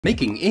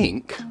Making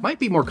ink might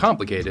be more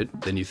complicated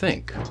than you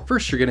think.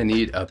 First, you're going to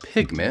need a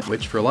pigment,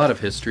 which for a lot of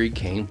history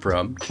came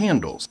from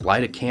candles.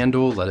 Light a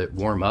candle, let it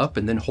warm up,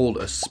 and then hold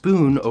a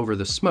spoon over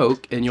the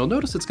smoke, and you'll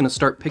notice it's going to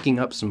start picking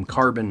up some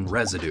carbon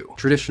residue.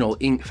 Traditional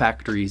ink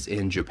factories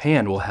in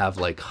Japan will have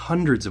like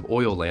hundreds of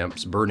oil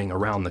lamps burning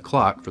around the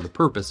clock for the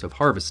purpose of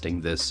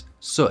harvesting this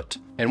soot.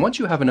 And once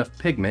you have enough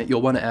pigment,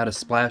 you'll want to add a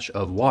splash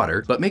of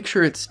water, but make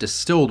sure it's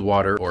distilled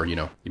water or,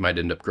 you might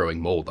end up growing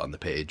mold on the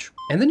page.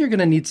 And then you're going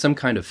to need some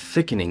kind of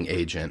thickening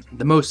agent.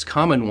 The most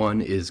common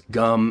one is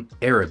gum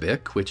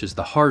arabic, which is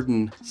the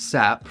hardened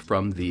sap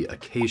from the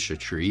acacia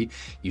tree.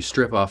 You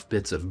strip off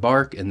bits of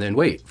bark and then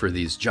wait for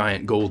these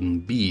giant golden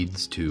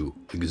beads to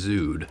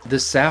exude.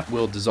 This sap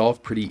will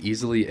dissolve pretty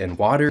easily in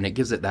water, and it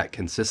gives it that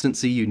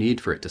consistency you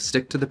need for it to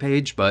stick to the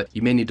page, but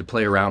you may need to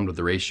play around with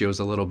the ratios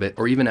a little bit,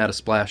 or even add a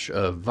splash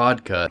of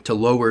vodka to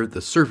lower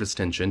the surface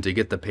tension to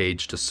get the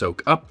page to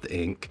soak up the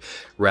ink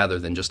rather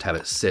than just have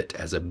it sit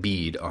as a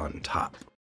bead on top.